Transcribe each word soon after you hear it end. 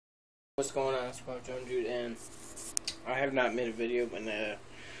What's going on? It's Pop John Jude, and I have not made a video in a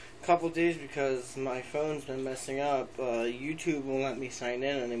couple days because my phone's been messing up. YouTube won't let me sign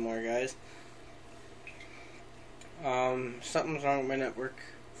in anymore, guys. Something's wrong with my network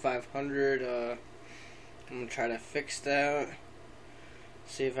 500. I'm gonna try to fix that.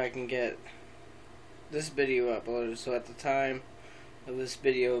 See if I can get this video uploaded. So at the time of this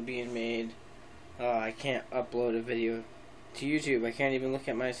video being made, I can't upload a video to YouTube. I can't even look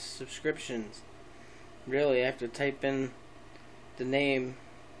at my subscriptions. Really, I have to type in the name,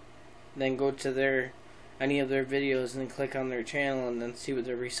 then go to any of their videos, and then click on their channel, and then see what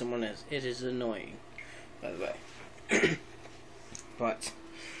their recent one is. It is annoying, by the way. But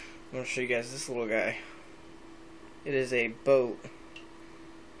I'm gonna show you guys this little guy. It is a boat.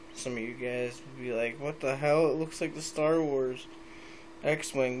 Some of you guys would be like, "What the hell? It looks like the Star Wars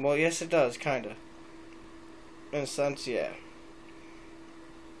X-Wing." Well, yes, it does, kinda. In a sense, yeah.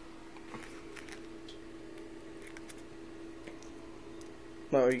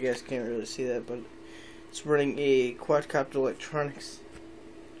 Well, you guys can't really see that, but it's running a quadcopter electronics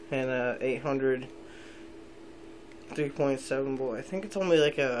and a 800 3.7 volt. I think it's only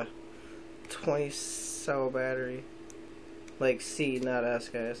like a 20 cell battery, like C, not S,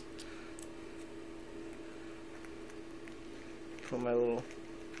 guys. Put my little,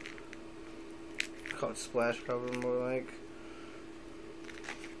 call it splash cover, more like.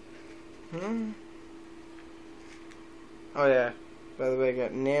 Oh yeah, by the way, I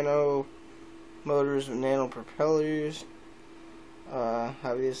got nano motors with nano propellers.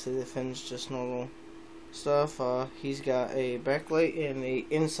 Obviously the fin's just normal stuff. He's got a backlight and a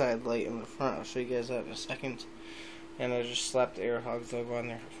inside light in the front. I'll show you guys that in a second. And I just slapped the air hogs logo on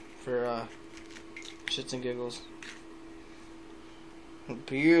there for shits and giggles. A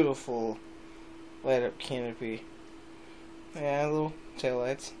beautiful light up canopy. Yeah, little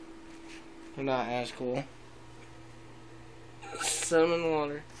taillights. They're not as cool. Set them in the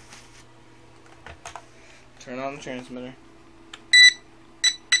water. Turn on the transmitter.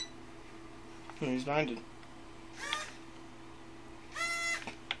 And he's minded.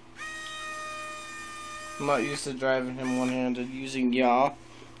 I'm not used to driving him one-handed, using yaw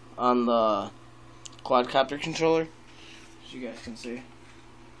on the quadcopter controller, as you guys can see.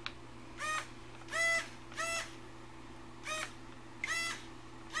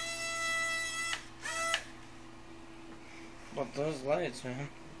 But those lights, man.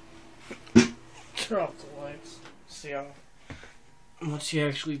 Turn off the lights. See how much he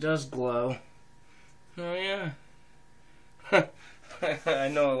actually does glow. Oh yeah. I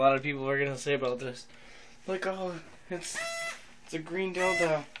know a lot of people are gonna say about this. Like, oh, it's a green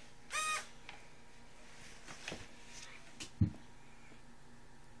dildo.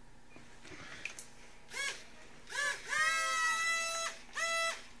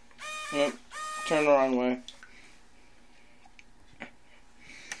 Yep, turn the wrong way.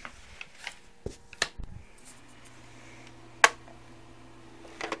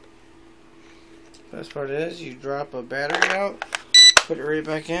 Best part is, you drop a battery out, put it right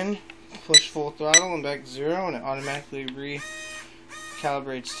back in, push full throttle and back to 0, and it automatically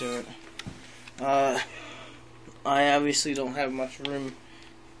recalibrates to it. I obviously don't have much room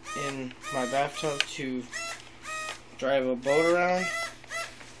in my bathtub to drive a boat around.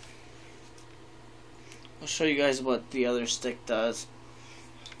 I'll show you guys what the other stick does.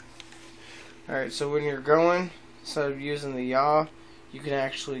 Alright, so when you're going, instead of using the yaw, you can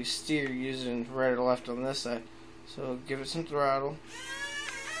actually steer using right or left on this side. So give it some throttle.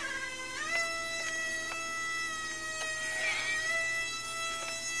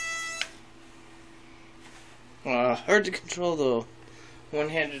 Hard to control though,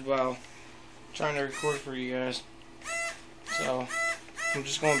 one-handed while trying to record for you guys. So I'm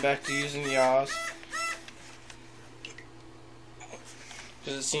just going back to using yaws,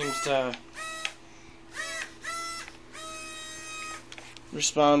 because it seems to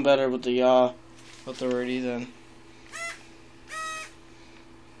respond better with the yaw authority than.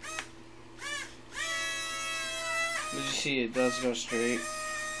 As you see, it does go straight.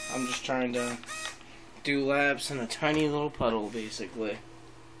 I'm just trying to do laps in a tiny little puddle, basically.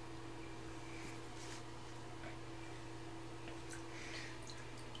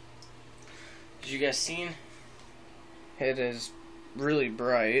 As you guys seen, it is really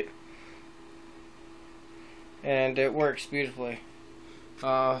bright, and it works beautifully.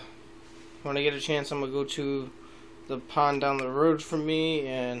 When I get a chance, I'm going to go to the pond down the road from me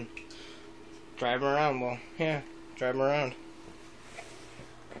and drive him around. Well, yeah, drive him around.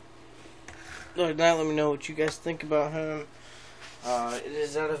 Other than that, let me know what you guys think about him. It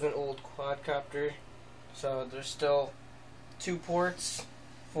is out of an old quadcopter, so there's still 2 ports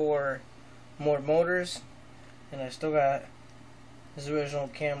 4 more motors, and I still got this original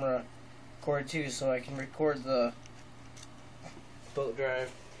camera cord too, so I can record the boat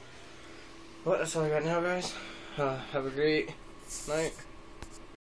drive. But that's all I got now, guys. Have a great night.